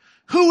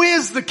 who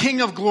is the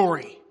King of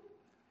glory?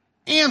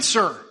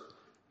 Answer: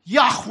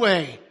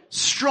 Yahweh,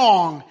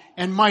 strong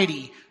and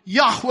mighty.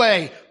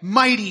 Yahweh,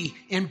 mighty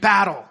in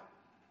battle.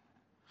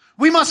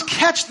 We must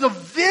catch the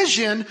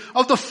vision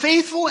of the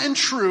faithful and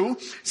true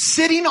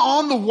sitting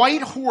on the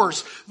white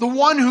horse, the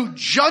one who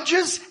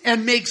judges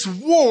and makes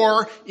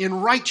war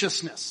in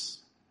righteousness.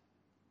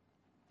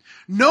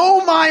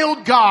 No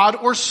mild God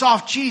or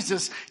soft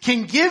Jesus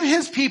can give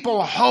his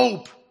people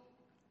hope.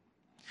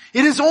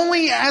 It is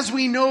only as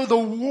we know the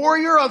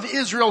warrior of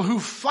Israel who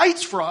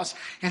fights for us,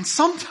 and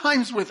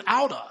sometimes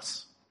without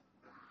us,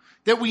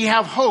 that we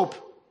have hope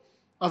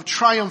of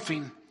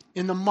triumphing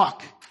in the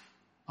muck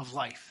of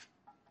life.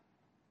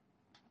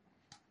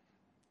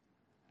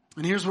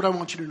 And here's what I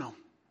want you to know.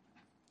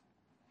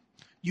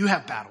 You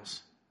have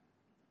battles.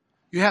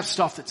 You have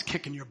stuff that's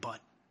kicking your butt.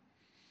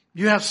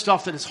 You have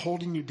stuff that is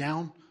holding you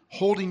down,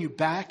 holding you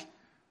back.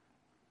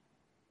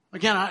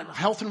 Again,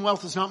 health and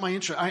wealth is not my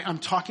interest. I'm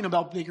talking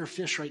about bigger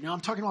fish right now.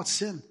 I'm talking about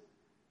sin.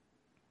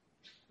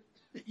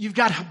 You've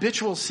got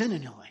habitual sin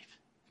in your life.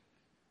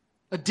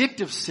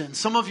 Addictive sin.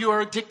 Some of you are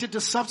addicted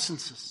to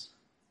substances.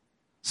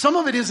 Some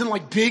of it isn't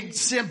like big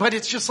sin, but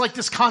it's just like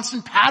this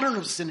constant pattern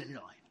of sin in your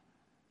life.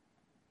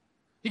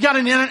 You got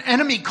an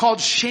enemy called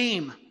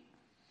shame.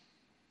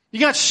 You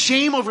got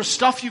shame over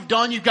stuff you've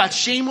done. You've got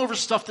shame over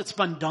stuff that's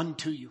been done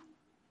to you.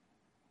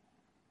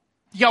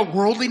 You got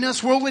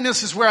worldliness.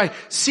 Worldliness is where I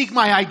seek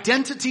my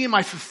identity and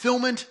my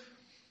fulfillment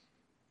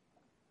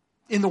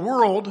in the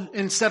world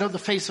instead of the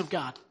face of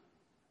God.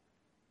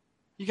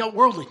 You got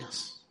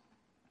worldliness.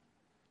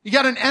 You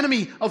got an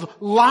enemy of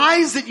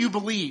lies that you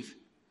believe.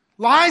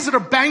 Lies that are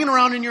banging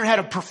around in your head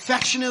of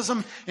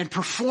perfectionism and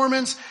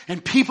performance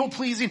and people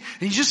pleasing.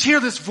 And you just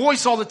hear this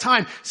voice all the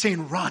time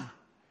saying, run,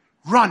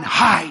 run,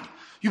 hide.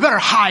 You better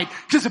hide,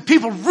 because if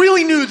people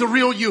really knew the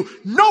real you,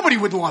 nobody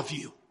would love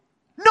you.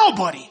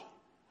 Nobody.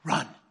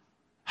 Run,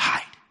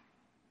 hide.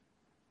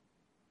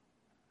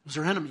 Those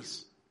are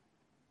enemies.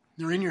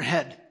 They're in your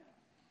head.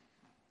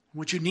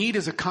 What you need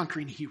is a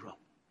conquering hero.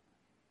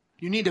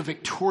 You need a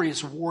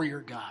victorious warrior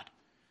God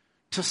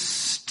to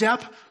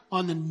step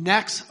on the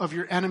necks of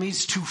your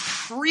enemies, to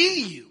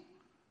free you,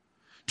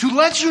 to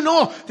let you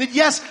know that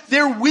yes,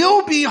 there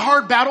will be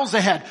hard battles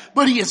ahead,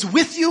 but he is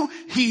with you,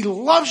 he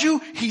loves you,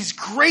 he's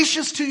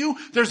gracious to you,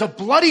 there's a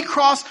bloody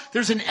cross,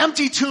 there's an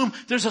empty tomb,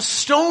 there's a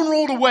stone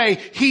rolled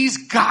away,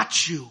 he's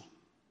got you.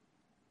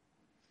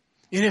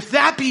 And if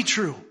that be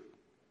true,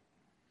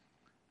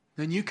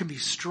 then you can be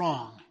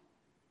strong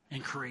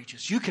and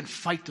courageous. You can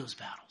fight those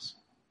battles.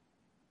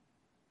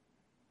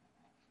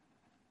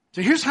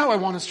 So here's how I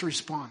want us to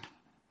respond.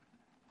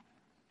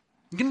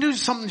 I'm going to do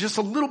something just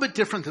a little bit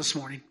different this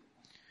morning.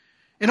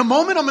 In a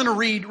moment, I'm going to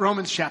read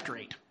Romans chapter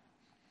 8.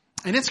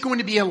 And it's going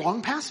to be a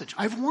long passage.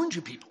 I've warned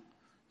you people.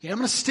 Okay, I'm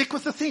going to stick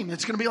with the theme.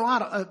 It's going to be a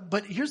lot of,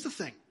 but here's the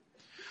thing.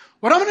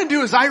 What I'm going to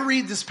do is I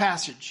read this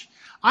passage.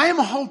 I am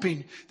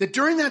hoping that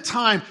during that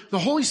time, the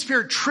Holy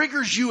Spirit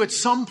triggers you at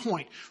some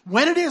point.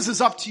 When it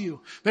is up to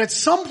you. But at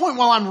some point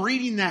while I'm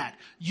reading that,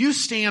 you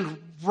stand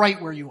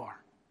right where you are.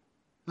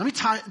 Let me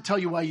tell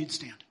you why you'd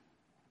stand.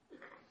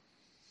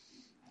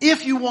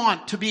 If you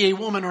want to be a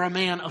woman or a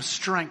man of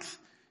strength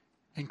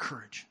and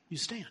courage, you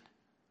stand.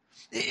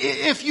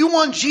 If you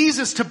want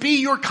Jesus to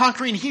be your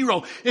conquering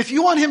hero, if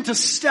you want him to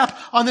step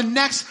on the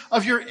necks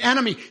of your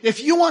enemy,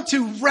 if you want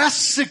to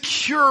rest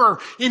secure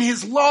in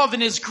his love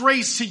and his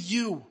grace to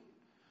you,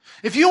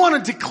 if you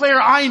want to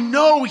declare, I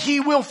know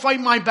he will fight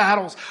my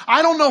battles.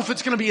 I don't know if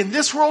it's going to be in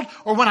this world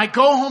or when I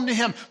go home to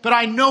him, but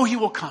I know he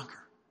will conquer.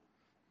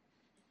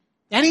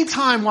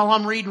 Anytime while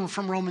I'm reading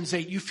from Romans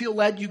 8, you feel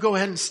led, you go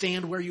ahead and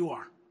stand where you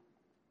are.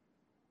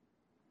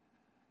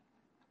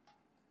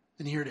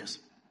 And here it is.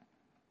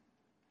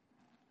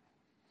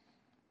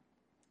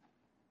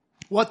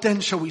 What then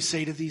shall we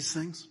say to these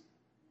things?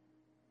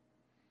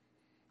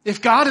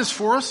 If God is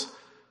for us,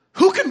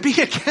 who can be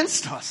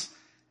against us?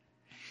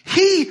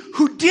 He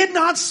who did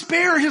not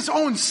spare his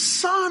own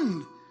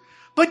son,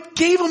 but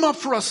gave him up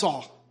for us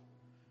all,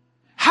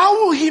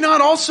 how will he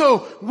not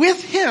also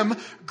with him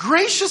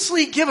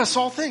graciously give us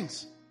all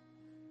things?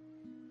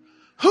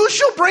 Who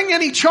shall bring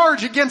any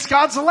charge against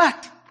God's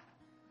elect?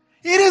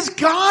 It is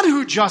God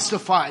who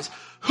justifies.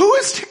 Who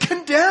is to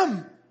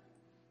condemn?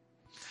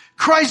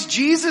 Christ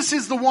Jesus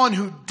is the one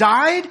who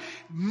died,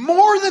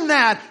 more than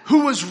that,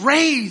 who was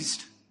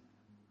raised,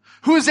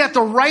 who is at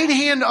the right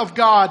hand of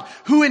God,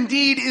 who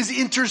indeed is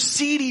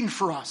interceding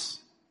for us.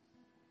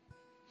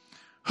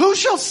 Who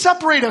shall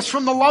separate us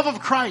from the love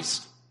of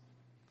Christ?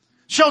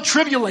 Shall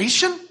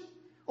tribulation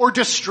or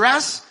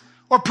distress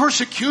or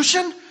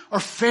persecution or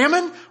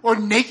famine or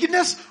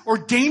nakedness or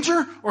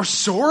danger or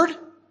sword?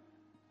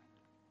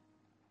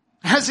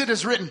 As it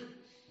is written,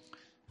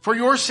 for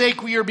your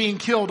sake we are being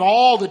killed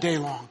all the day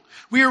long.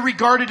 We are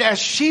regarded as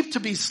sheep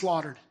to be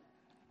slaughtered.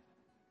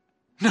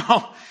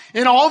 No,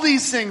 in all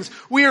these things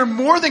we are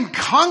more than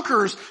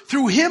conquerors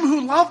through him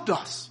who loved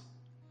us.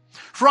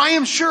 For I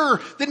am sure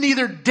that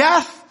neither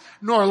death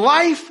nor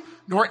life,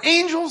 nor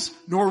angels,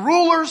 nor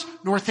rulers,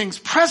 nor things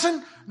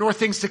present, nor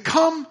things to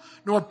come,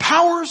 nor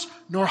powers,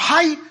 nor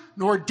height,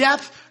 nor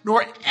depth,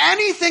 nor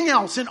anything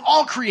else in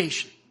all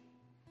creation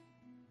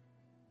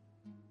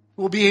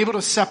will be able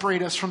to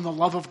separate us from the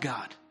love of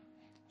God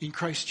in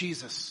Christ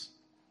Jesus,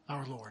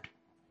 our Lord.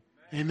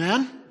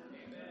 Amen?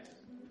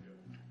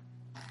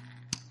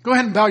 Go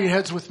ahead and bow your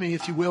heads with me,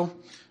 if you will.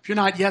 If you're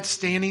not yet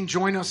standing,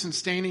 join us in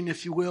standing,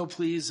 if you will,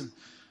 please. And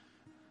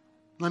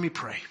let me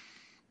pray.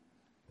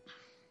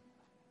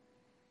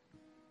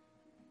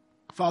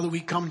 Father, we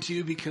come to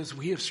you because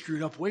we have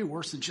screwed up way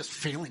worse than just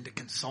failing to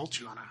consult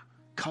you on a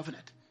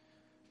covenant.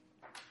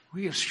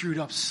 We have screwed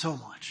up so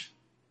much.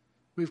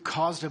 We've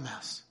caused a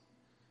mess.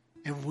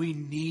 And we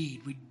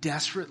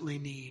desperately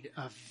need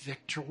a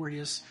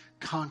victorious,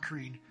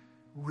 conquering,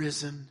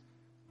 risen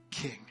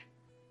King.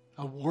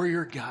 A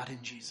warrior God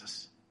in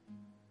Jesus.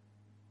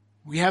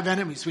 We have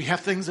enemies. We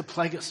have things that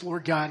plague us.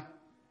 Lord God,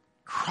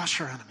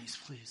 crush our enemies,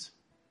 please.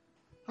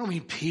 I don't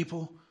mean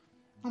people.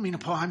 I don't mean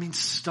I mean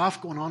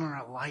stuff going on in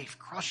our life.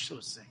 Crush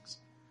those things.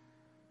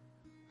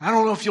 I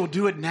don't know if you'll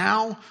do it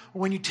now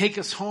or when you take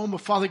us home,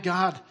 but Father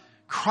God,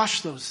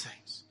 crush those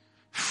things.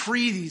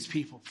 Free these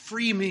people.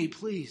 Free me,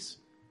 please.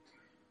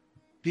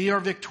 Be our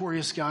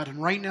victorious God.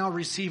 And right now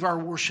receive our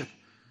worship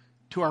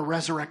to our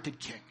resurrected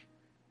King.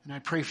 And I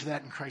pray for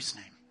that in Christ's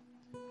name.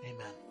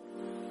 Amen.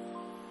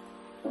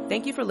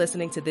 Thank you for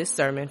listening to this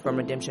sermon from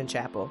Redemption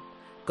Chapel.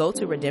 Go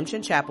to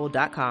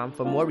redemptionchapel.com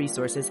for more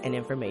resources and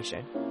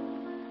information.